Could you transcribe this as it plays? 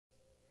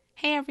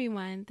Hey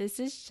everyone, this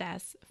is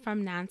Jess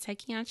from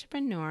Non-Techie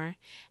Entrepreneur,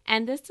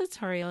 and this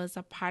tutorial is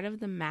a part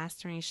of the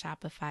Mastering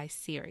Shopify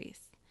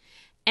series.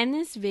 In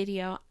this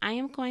video, I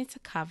am going to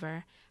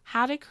cover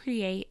how to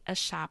create a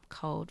shop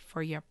code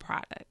for your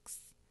products.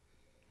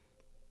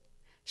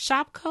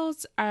 Shop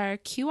codes are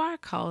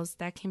QR codes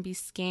that can be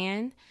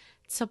scanned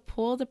to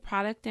pull the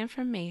product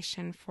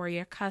information for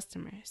your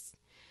customers.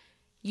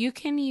 You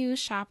can use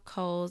shop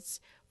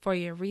codes for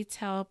your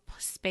retail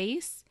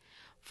space,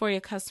 for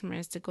your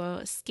customers to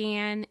go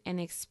scan and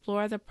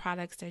explore the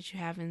products that you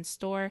have in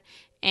store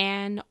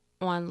and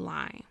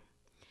online.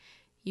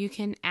 You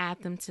can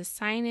add them to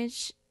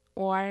signage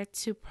or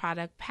to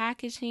product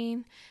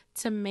packaging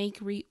to make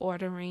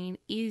reordering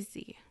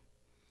easy.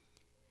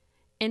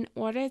 In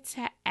order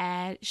to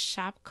add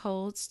shop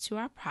codes to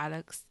our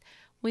products,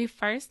 we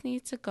first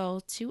need to go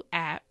to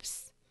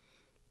Apps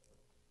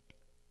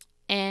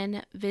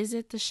and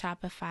visit the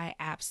Shopify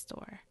App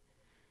Store.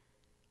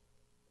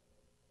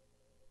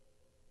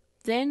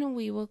 Then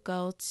we will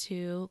go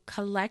to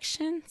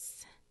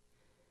Collections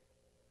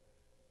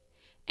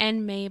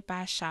and Made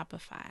by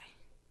Shopify.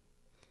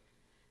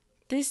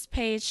 This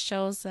page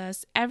shows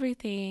us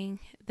everything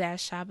that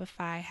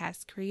Shopify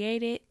has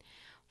created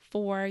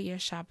for your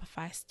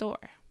Shopify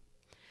store.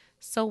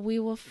 So we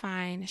will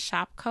find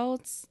shop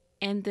codes,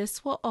 and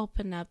this will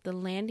open up the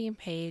landing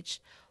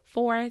page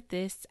for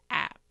this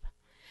app.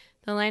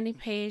 The landing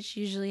page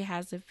usually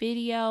has a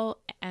video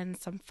and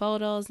some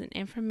photos and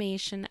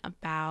information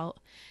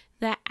about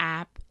the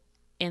app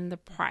and the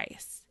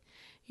price.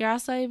 You're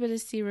also able to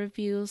see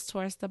reviews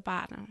towards the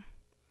bottom.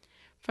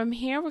 From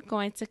here, we're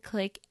going to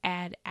click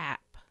Add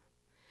App.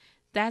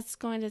 That's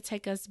going to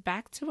take us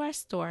back to our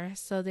store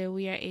so that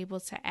we are able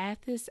to add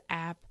this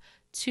app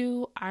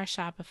to our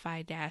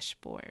Shopify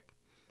dashboard.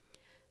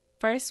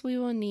 First, we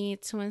will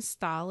need to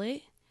install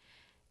it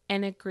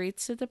and agree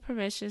to the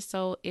permissions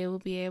so it will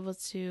be able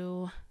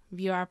to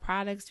view our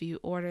products, view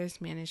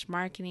orders, manage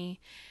marketing,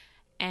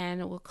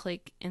 and we'll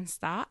click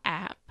Install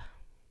App.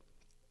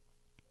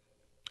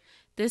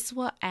 This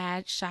will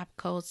add shop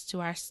codes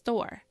to our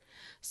store.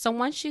 So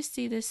once you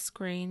see this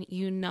screen,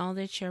 you know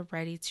that you're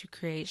ready to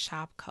create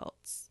shop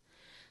codes.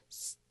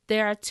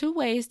 There are two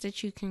ways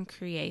that you can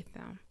create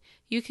them.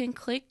 You can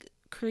click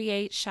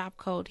Create Shop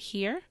Code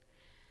here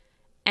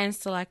and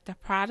select the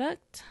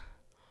product,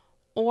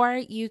 or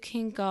you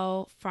can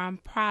go from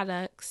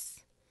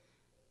Products,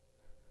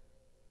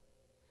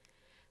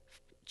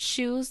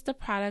 choose the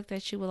product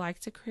that you would like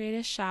to create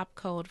a shop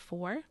code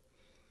for,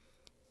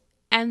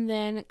 and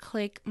then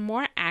click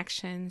More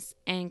Actions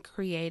and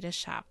create a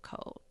shop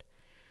code.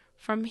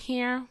 From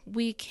here,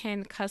 we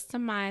can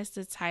customize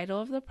the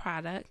title of the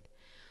product.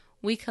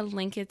 We could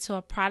link it to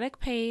a product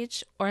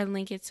page or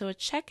link it to a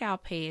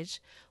checkout page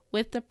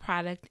with the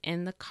product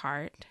in the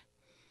cart.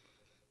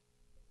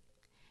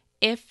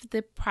 If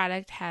the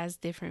product has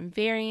different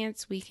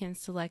variants, we can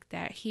select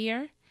that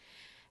here.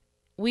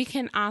 We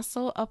can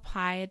also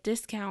apply a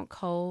discount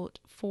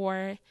code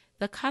for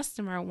the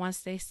customer once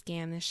they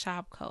scan the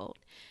shop code,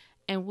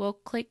 and we'll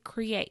click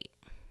Create.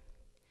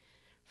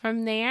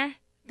 From there,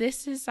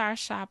 this is our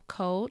shop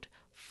code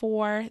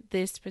for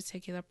this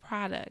particular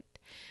product.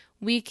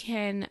 We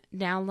can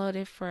download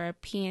it for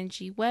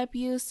PNG web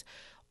use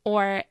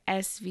or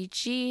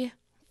SVG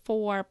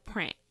for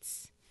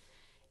prints.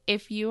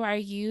 If you are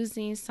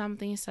using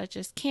something such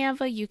as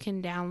Canva, you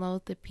can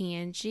download the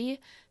PNG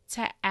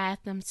to add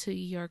them to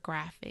your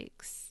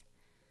graphics.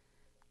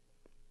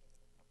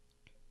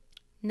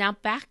 Now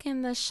back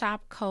in the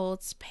shop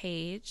codes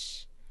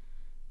page,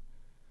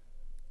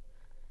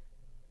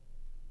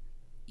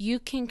 you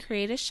can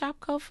create a shop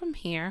code from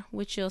here,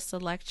 which you'll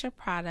select your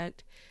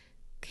product,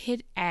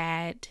 hit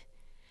add,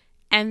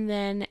 and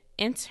then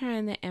enter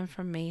in the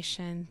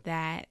information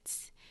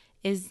that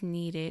is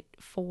needed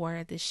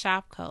for the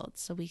shop code.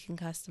 So we can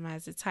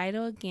customize the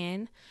title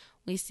again.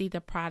 We see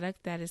the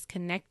product that is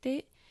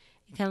connected.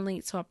 You can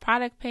link to a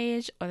product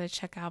page or the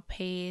checkout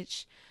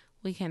page.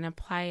 We can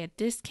apply a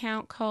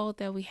discount code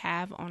that we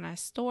have on our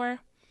store.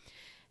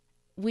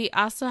 We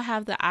also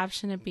have the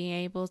option of being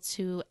able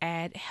to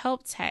add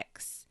help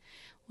text,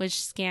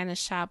 which scan a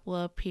shop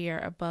will appear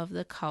above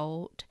the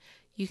code.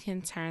 You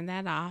can turn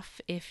that off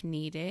if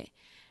needed.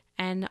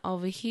 And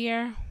over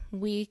here,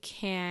 we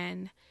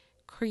can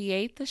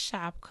create the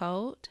shop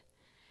code,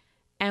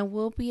 and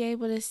we'll be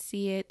able to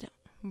see it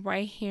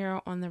right here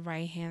on the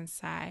right hand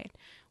side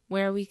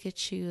where we could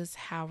choose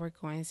how we're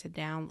going to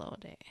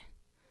download it.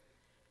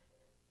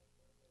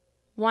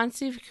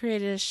 Once you've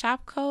created a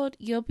shop code,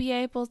 you'll be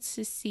able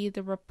to see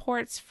the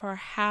reports for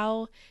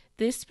how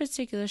this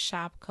particular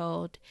shop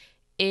code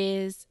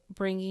is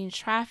bringing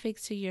traffic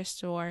to your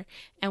store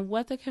and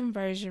what the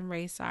conversion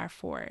rates are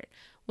for it,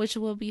 which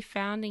will be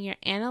found in your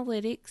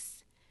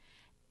analytics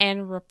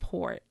and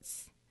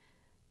reports.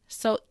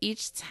 So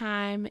each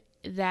time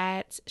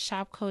that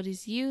shop code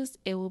is used,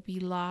 it will be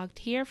logged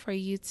here for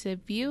you to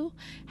view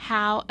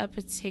how a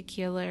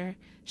particular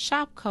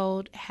shop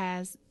code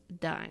has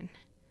done.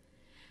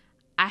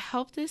 I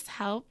hope this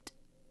helped.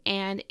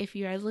 And if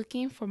you are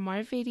looking for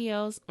more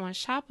videos on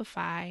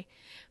Shopify,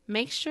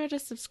 make sure to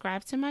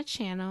subscribe to my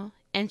channel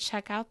and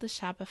check out the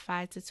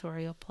Shopify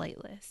tutorial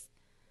playlist.